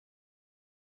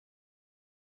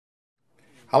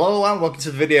Hello and welcome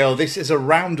to the video. This is a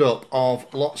roundup of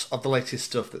lots of the latest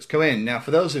stuff that's come in. Now,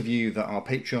 for those of you that are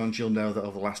Patreons, you'll know that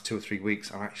over the last 2 or 3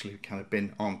 weeks I've actually kind of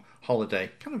been on holiday,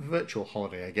 kind of a virtual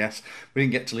holiday, I guess. We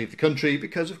didn't get to leave the country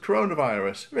because of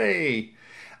coronavirus. Hooray!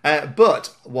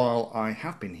 But while I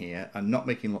have been here and not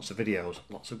making lots of videos,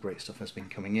 lots of great stuff has been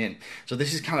coming in. So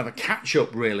this is kind of a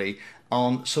catch-up really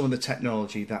on some of the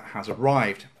technology that has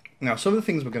arrived. Now, some of the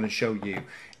things we're going to show you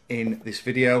in this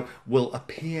video will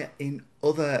appear in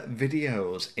other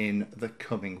videos in the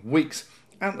coming weeks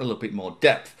and a little bit more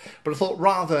depth. But I thought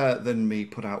rather than me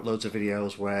put out loads of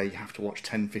videos where you have to watch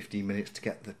 10-15 minutes to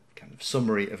get the kind of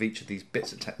summary of each of these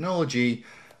bits of technology,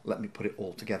 let me put it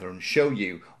all together and show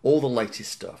you all the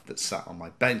latest stuff that's sat on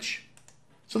my bench.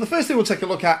 So the first thing we'll take a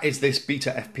look at is this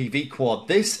BetaFPV quad.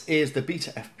 This is the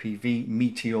BetaFPV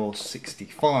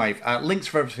Meteor65. Links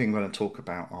for everything I'm going to talk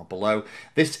about are below.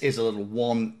 This is a little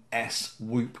 1S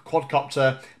Whoop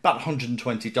quadcopter, about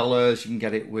 $120. You can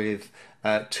get it with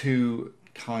two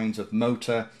kinds of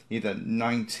motor, either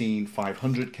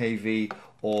 19500 kV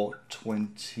or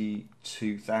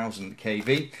 22,000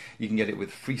 kV. You can get it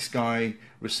with FreeSky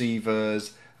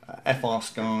receivers,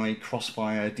 FrSky,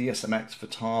 Crossfire, DSMX for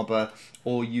Taba,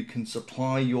 or you can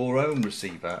supply your own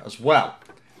receiver as well.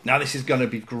 Now this is going to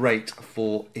be great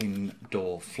for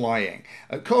indoor flying.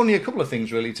 Only a couple of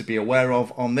things really to be aware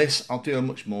of on this. I'll do a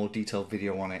much more detailed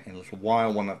video on it in a little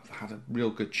while when I've had a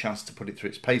real good chance to put it through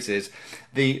its paces.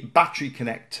 The battery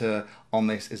connector on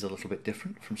this is a little bit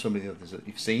different from some of the others that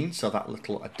you've seen, so that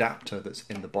little adapter that's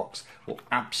in the box will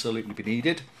absolutely be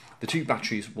needed. The two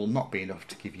batteries will not be enough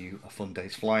to give you a fun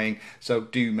day's flying, so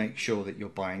do make sure that you're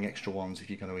buying extra ones if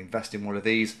you're going to invest in one of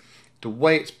these. The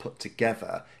way it's put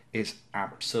together is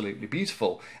absolutely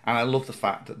beautiful, and I love the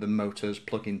fact that the motors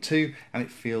plug in too, and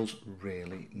it feels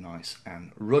really nice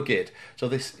and rugged. So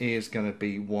this is going to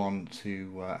be one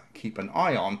to keep an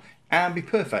eye on and be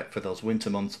perfect for those winter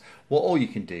months where all you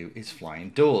can do is fly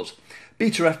indoors.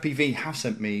 BetaFPV have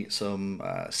sent me some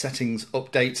settings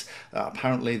updates.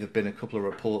 Apparently there have been a couple of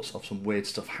reports of some weird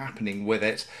stuff happening with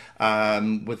it,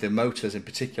 with the motors in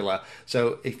particular.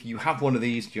 So if you have one of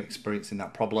these, you're experiencing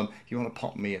that problem, if you want to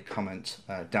pop me a comment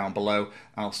down below,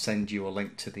 I'll send you a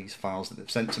link to these files that they've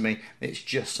sent to me. It's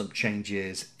just some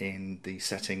changes in the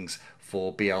settings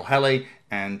for BL Heli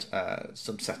and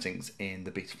some settings in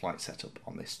the Betaflight setup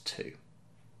on this too.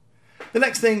 The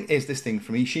next thing is this thing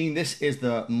from Eachine. This is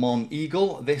the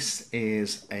Moneagle. This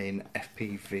is an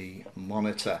FPV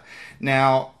monitor.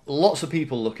 Now, lots of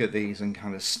people look at these and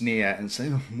kind of sneer and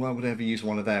say, oh, why would I ever use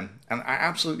one of them? And I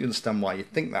absolutely understand why you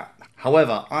think that.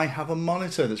 However, I have a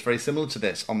monitor that's very similar to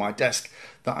this on my desk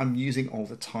that I'm using all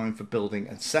the time for building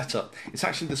and setup. It's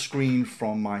actually the screen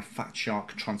from my Fat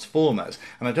Shark transformers,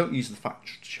 and I don't use the Fat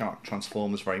Shark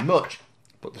transformers very much,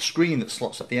 but the screen that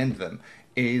slots at the end of them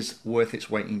is worth its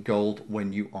weight in gold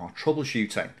when you are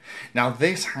troubleshooting. Now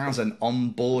this has an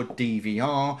onboard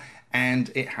DVR and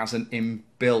it has an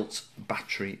inbuilt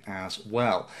battery as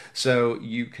well. So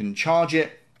you can charge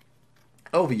it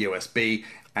over USB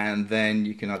and then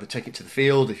you can either take it to the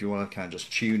field if you want to kind of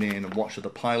just tune in and watch other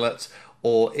pilots,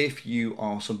 or if you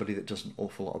are somebody that does an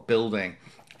awful lot of building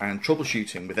and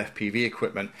troubleshooting with FPV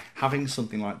equipment, having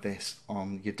something like this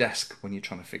on your desk when you're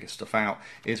trying to figure stuff out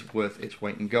is worth its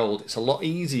weight in gold. It's a lot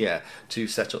easier to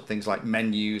set up things like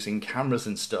menus and cameras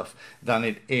and stuff than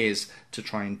it is to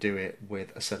try and do it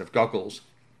with a set of goggles.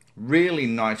 Really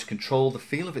nice control. The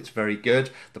feel of it's very good.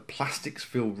 The plastics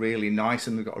feel really nice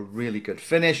and they've got a really good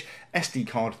finish. SD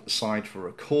card at the side for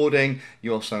recording.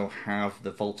 You also have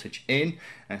the voltage in,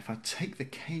 and if I take the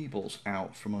cables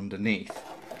out from underneath,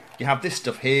 you have this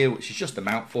stuff here, which is just the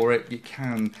mount for it. You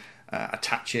can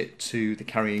attach it to the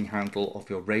carrying handle of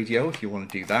your radio if you want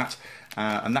to do that,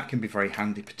 and that can be very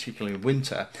handy, particularly in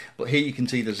winter. But here you can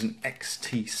see there's an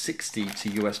XT60 to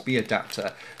USB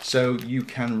adapter, so you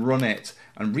can run it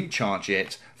and recharge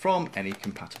it from any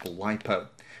compatible LiPo.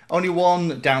 Only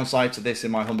one downside to this, in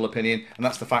my humble opinion, and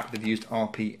that's the fact they've used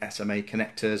RP SMA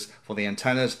connectors for the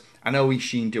antennas. I know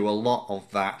Eachine do a lot of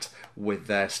that with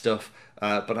their stuff,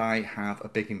 but I have a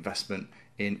big investment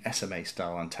in SMA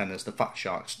style antennas, the Fat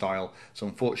Shark style, so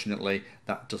unfortunately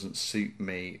that doesn't suit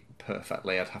me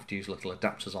perfectly. I'd have to use little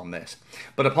adapters on this.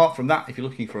 But apart from that, if you're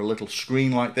looking for a little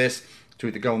screen like this to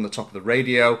either go on the top of the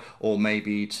radio or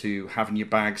maybe to have in your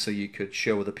bag so you could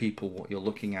show other people what you're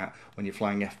looking at when you're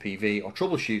flying FPV or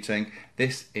troubleshooting,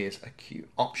 this is a cute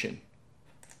option.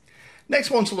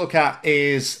 Next one to look at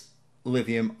is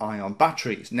lithium-ion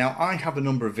batteries. Now, I have a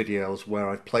number of videos where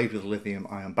I've played with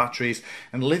lithium-ion batteries,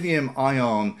 and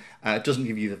lithium-ion doesn't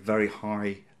give you the very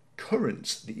high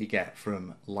currents that you get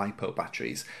from LiPo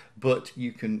batteries, but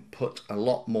you can put a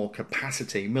lot more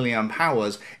capacity, milliamp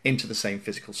hours, into the same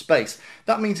physical space.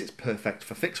 That means it's perfect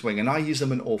for fixed wing, and I use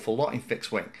them an awful lot in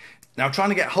fixed wing. Now, trying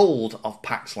to get hold of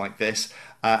packs like this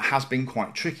has been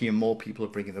quite tricky, and more people are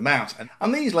bringing them out.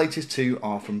 And these latest two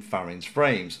are from Farins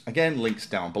Frames. Again, links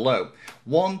down below.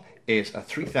 One is a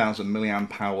 3000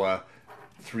 milliamp hour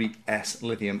 3S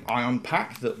lithium-ion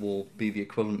pack that will be the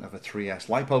equivalent of a 3S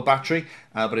LiPo battery,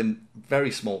 but in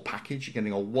very small package. You're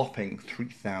getting a whopping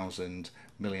 3000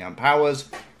 milliamp hours.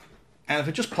 And if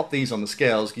I just pop these on the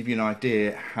scales, give you an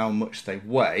idea how much they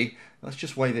weigh, let's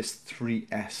just weigh this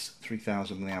 3S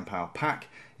 3000 milliamp hour pack.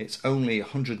 It's only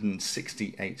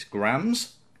 168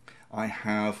 grams. I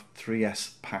have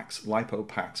 3S packs, LiPo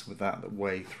packs with that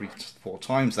weigh 3 to 4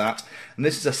 times that. And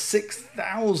this is a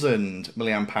 6000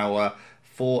 milliamp hour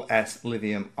 4S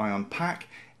lithium-ion pack,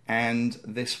 and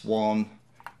this one,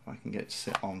 if I can get it to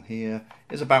sit on here,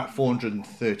 is about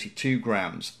 432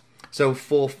 grams. So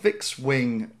for fixed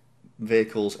wing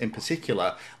vehicles in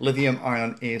particular,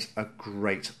 lithium-ion is a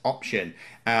great option.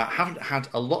 Haven't had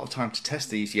a lot of time to test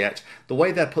these yet. The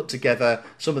way they're put together,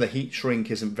 some of the heat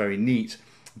shrink isn't very neat,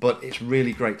 but it's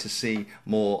really great to see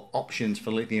more options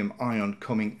for lithium-ion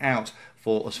coming out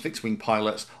for us fixed-wing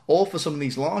pilots, or for some of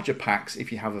these larger packs.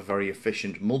 If you have a very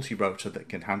efficient multi-rotor that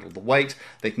can handle the weight,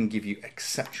 they can give you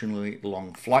exceptionally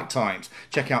long flight times.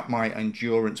 Check out my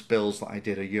endurance builds that I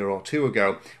did a year or two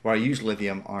ago, where I used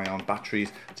lithium-ion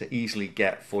batteries to easily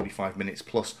get 45 minutes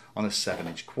plus on a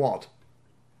 7-inch quad.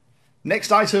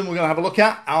 Next item we're going to have a look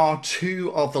at are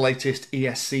two of the latest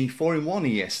ESC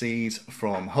 4-in-1 ESCs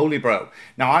from HolyBro.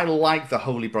 Now, I like the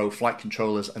HolyBro flight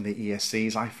controllers and the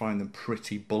ESCs. I find them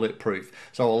pretty bulletproof.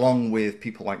 So along with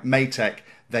people like Maytech,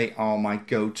 they are my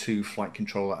go-to flight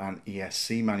controller and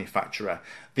ESC manufacturer.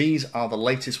 These are the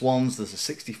latest ones. There's a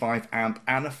 65 amp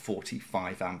and a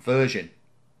 45 amp version.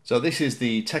 So this is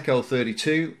the Teco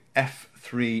 32 F3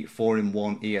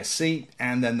 4-in-1 ESC,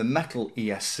 and then the metal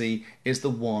ESC is the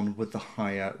one with the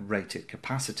higher rated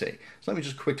capacity. So let me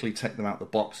just quickly take them out of the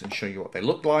box and show you what they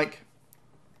look like.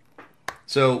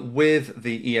 So with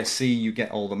the ESC, you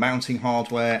get all the mounting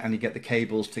hardware, and you get the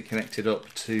cables to connect it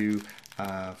up to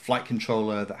a flight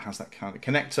controller that has that kind of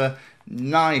connector.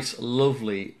 Nice,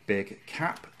 lovely big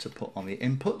cap to put on the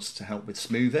inputs to help with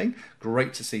smoothing.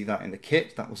 Great to see that in the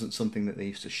kit. That wasn't something that they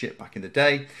used to ship back in the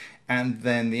day. And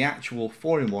then the actual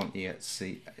 4-in-1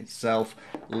 ESC itself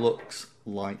looks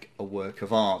like a work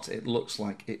of art. It looks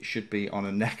like it should be on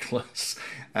a necklace.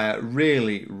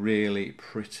 Really, really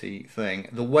pretty thing.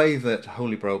 The way that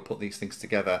HolyBro put these things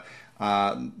together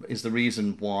is the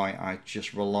reason why I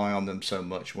just rely on them so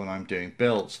much when I'm doing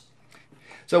builds.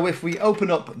 So if we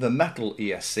open up the metal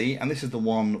ESC, and this is the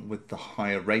one with the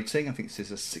higher rating, I think this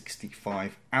is a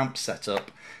 65 amp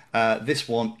setup, this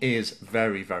one is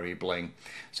very, very bling.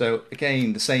 So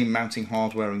again, the same mounting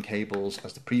hardware and cables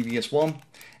as the previous one,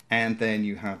 and then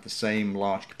you have the same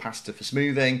large capacitor for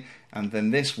smoothing, and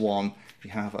then this one, you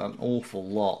have an awful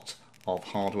lot of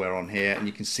hardware on here, and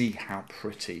you can see how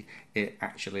pretty it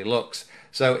actually looks.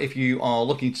 So if you are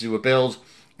looking to do a build,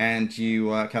 and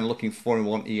you are kind of looking for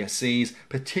 4-in-1 ESCs,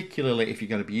 particularly if you're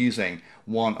going to be using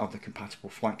one of the compatible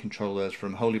flight controllers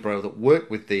from HolyBro that work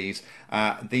with these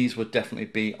would definitely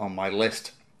be on my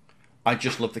list. I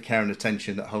just love the care and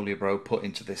attention that HolyBro put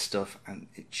into this stuff, and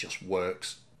it just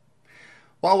works.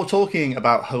 While we're talking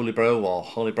about HolyBro, or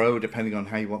HolyBro, depending on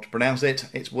how you want to pronounce it,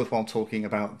 it's worthwhile talking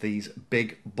about these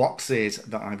big boxes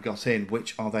that I've got in,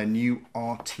 which are their new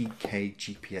RTK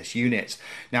GPS units.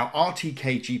 Now,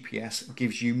 RTK GPS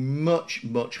gives you much,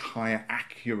 much higher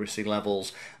accuracy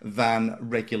levels than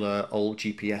regular old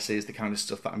GPSs, the kind of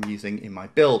stuff that I'm using in my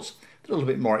builds. They're a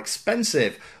little bit more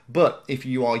expensive, but if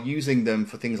you are using them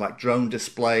for things like drone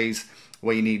displays,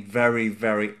 where you need very,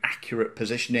 very accurate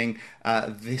positioning,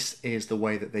 this is the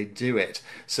way that they do it.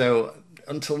 So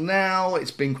until now,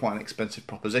 it's been quite an expensive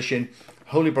proposition.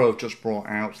 HolyBro have just brought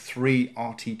out 3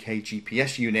 RTK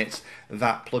GPS units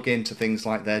that plug into things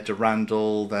like their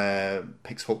Durandal, their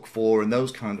Pixhook 4, and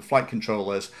those kind of flight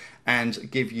controllers,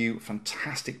 and give you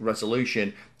fantastic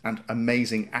resolution and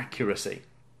amazing accuracy.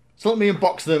 So let me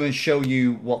unbox them and show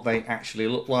you what they actually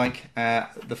look like.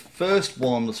 The first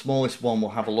one, the smallest one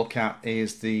we'll have a look at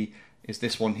is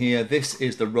this one here. This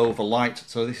is the Rover Lite.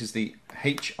 So this is the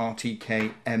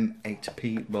HRTK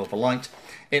M8P Rover Lite.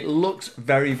 It looks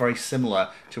very, very similar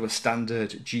to a standard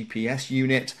GPS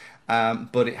unit,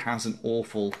 but it has an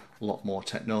awful lot more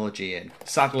technology in.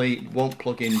 Sadly, it won't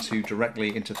plug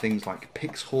directly into things like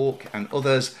Pixhawk and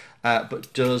others,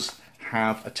 but does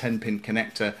have a 10-pin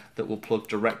connector that will plug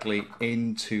directly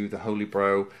into the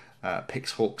HolyBro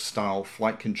Pixhook style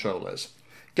flight controllers.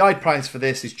 Guide price for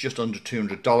this is just under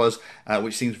 $200,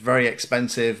 which seems very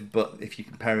expensive, but if you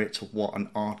compare it to what an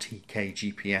RTK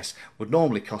GPS would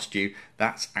normally cost you,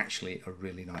 that's actually a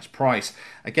really nice price.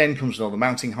 Again, comes with all the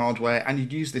mounting hardware, and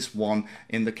you'd use this one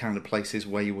in the kind of places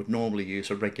where you would normally use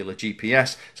a regular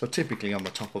GPS, so typically on the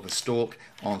top of a stalk,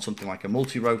 on something like a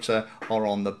multi-rotor, or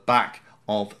on the back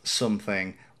of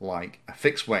something like a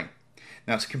fixed wing.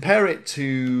 Now, to compare it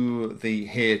to the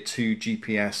HERE 2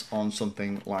 GPS on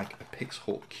something like a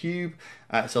Pixhook Cube,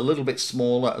 it's a little bit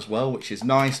smaller as well, which is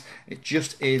nice. It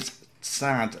just is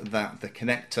sad that the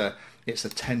connector, it's a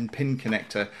 10-pin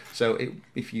connector, so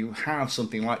if you have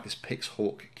something like this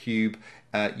Pixhook Cube,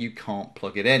 you can't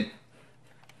plug it in.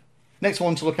 Next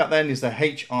one to look at then is the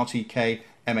RTK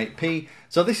M8P.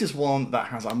 So this is one that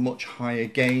has a much higher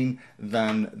gain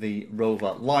than the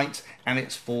Rover Lite, and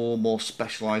it's for more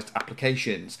specialized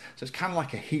applications. So it's kind of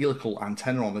like a helical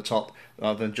antenna on the top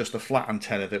rather than just a flat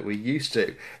antenna that we're used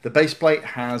to. The base plate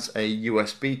has a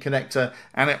USB connector,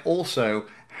 and it also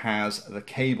has the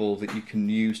cable that you can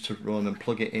use to run and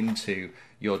plug it into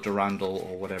your Durandal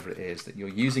or whatever it is that you're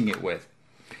using it with.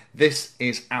 This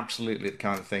is absolutely the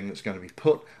kind of thing that's going to be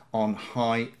put on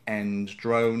high-end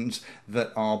drones that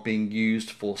are being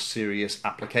used for serious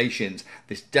applications.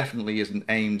 This definitely isn't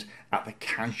aimed at the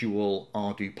casual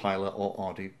Ardu pilot or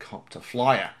Ardu copter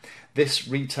flyer. This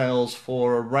retails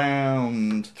for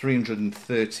around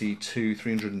 $330 to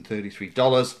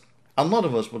 $333. A lot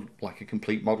of us would like a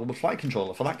complete model with flight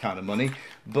controller for that kind of money,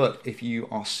 but if you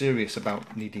are serious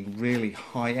about needing really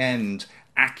high-end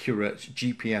accurate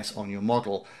GPS on your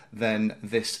model, then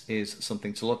this is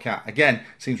something to look at. Again,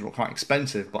 seems quite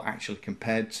expensive, but actually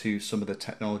compared to some of the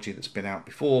technology that's been out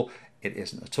before, it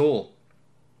isn't at all.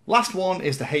 Last one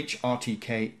is the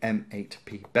RTK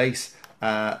M8P base.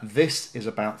 This is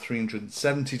about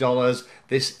 $370.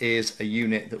 This is a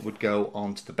unit that would go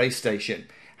onto the base station.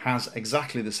 Has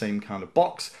exactly the same kind of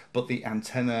box, but the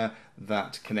antenna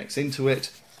that connects into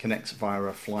it connects via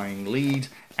a flying lead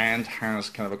and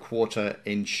has kind of a 1/4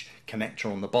 inch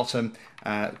connector on the bottom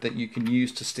that you can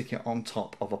use to stick it on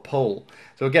top of a pole.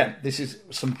 So again, this is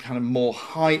some kind of more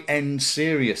high-end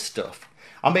serious stuff.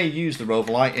 I may use the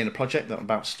Rover Lite in a project that I'm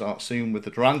about to start soon with the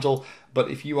Durandal,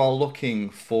 but if you are looking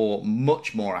for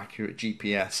much more accurate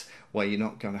GPS where you're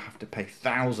not going to have to pay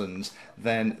thousands,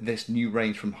 then this new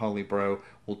range from HolyBro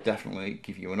will definitely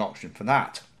give you an option for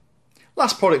that.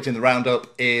 Last product in the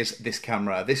roundup is this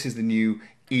camera. This is the new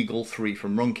Eagle 3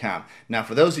 from RunCam. Now,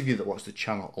 for those of you that watch the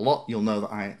channel a lot, you'll know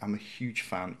that I am a huge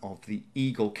fan of the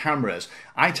Eagle cameras.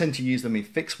 I tend to use them in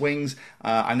fixed wings.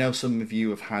 I know some of you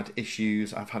have had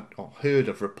issues. I've heard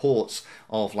of reports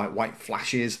of like white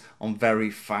flashes on very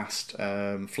fast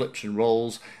flips and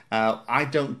rolls. I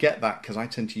don't get that because I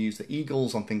tend to use the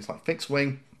Eagles on things like fixed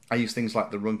wing. I use things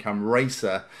like the RunCam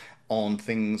Racer on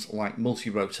things like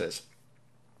multi-rotors.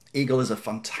 Eagle is a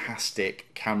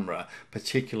fantastic camera,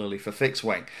 particularly for fixed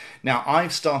wing. Now,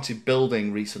 I've started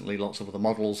building recently lots of other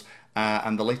models,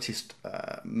 and the latest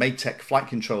Maytech flight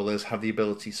controllers have the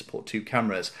ability to support 2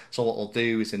 cameras. So what I'll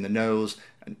do is in the nose,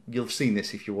 and you'll have seen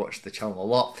this if you watch the channel a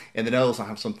lot, in the nose I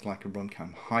have something like a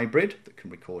RunCam hybrid that can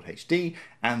record HD,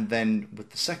 and then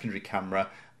with the secondary camera,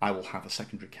 I will have a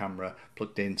secondary camera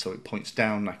plugged in so it points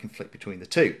down and I can flick between the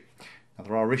two. Now,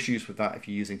 there are issues with that if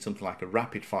you're using something like a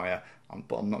rapid fire,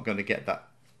 but I'm not going to get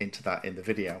into that in the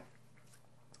video.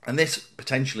 And this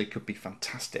potentially could be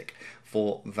fantastic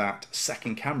for that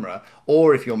second camera,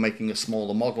 or if you're making a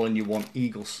smaller model and you want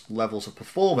Eagle levels of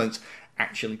performance,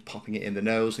 actually popping it in the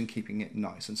nose and keeping it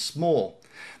nice and small.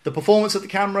 The performance of the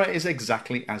camera is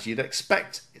exactly as you'd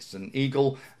expect. It's an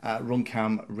Eagle.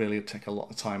 RunCam really take a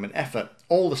lot of time and effort.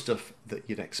 All the stuff that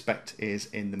you'd expect is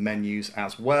in the menus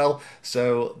as well.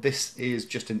 So this is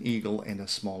just an Eagle in a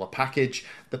smaller package.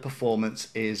 The performance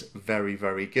is very,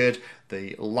 very good.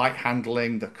 The light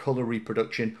handling, the color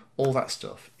reproduction, all that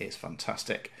stuff is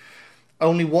fantastic.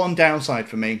 Only one downside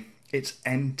for me. It's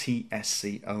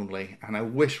NTSC only, and I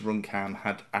wish RunCam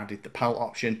had added the PAL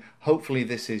option. Hopefully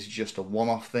this is just a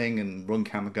one-off thing and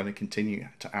RunCam are going to continue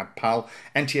to add PAL.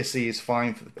 NTSC is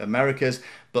fine for the Americas,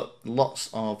 but lots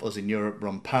of us in Europe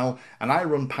run PAL, and I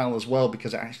run PAL as well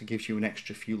because it actually gives you an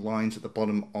extra few lines at the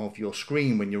bottom of your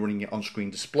screen when you're running it on-screen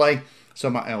display, so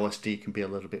my LSD can be a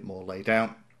little bit more laid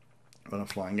out when I'm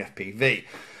flying FPV.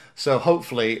 So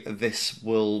hopefully this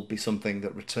will be something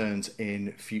that returns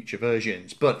in future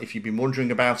versions. But if you've been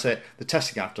wondering about it, the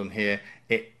testing I've done here,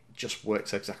 it just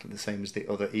works exactly the same as the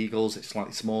other Eagles. It's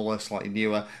slightly smaller, slightly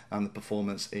newer, and the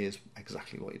performance is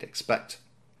exactly what you'd expect.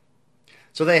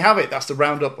 So there you have it. That's the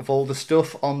roundup of all the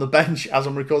stuff on the bench as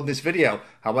I'm recording this video.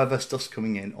 However, stuff's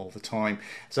coming in all the time.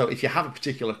 So if you have a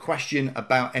particular question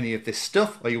about any of this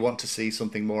stuff, or you want to see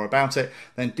something more about it,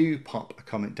 then do pop a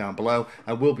comment down below.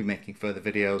 I will be making further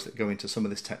videos that go into some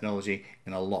of this technology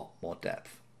in a lot more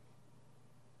depth.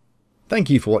 Thank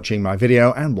you for watching my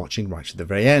video and watching right to the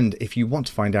very end. If you want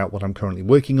to find out what I'm currently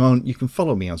working on, you can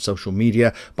follow me on social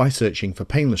media by searching for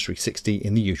Painless360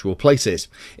 in the usual places.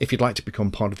 If you'd like to become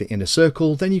part of the inner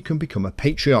circle, then you can become a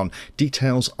Patreon.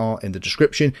 Details are in the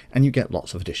description and you get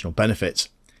lots of additional benefits.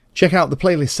 Check out the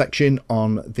playlist section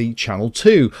on the channel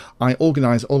too. I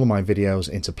organise all of my videos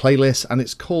into playlists and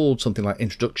it's called something like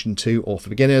Introduction to or for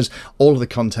Beginners. All of the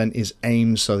content is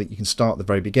aimed so that you can start at the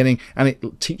very beginning and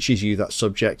it teaches you that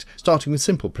subject, starting with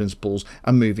simple principles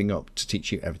and moving up to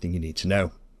teach you everything you need to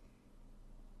know.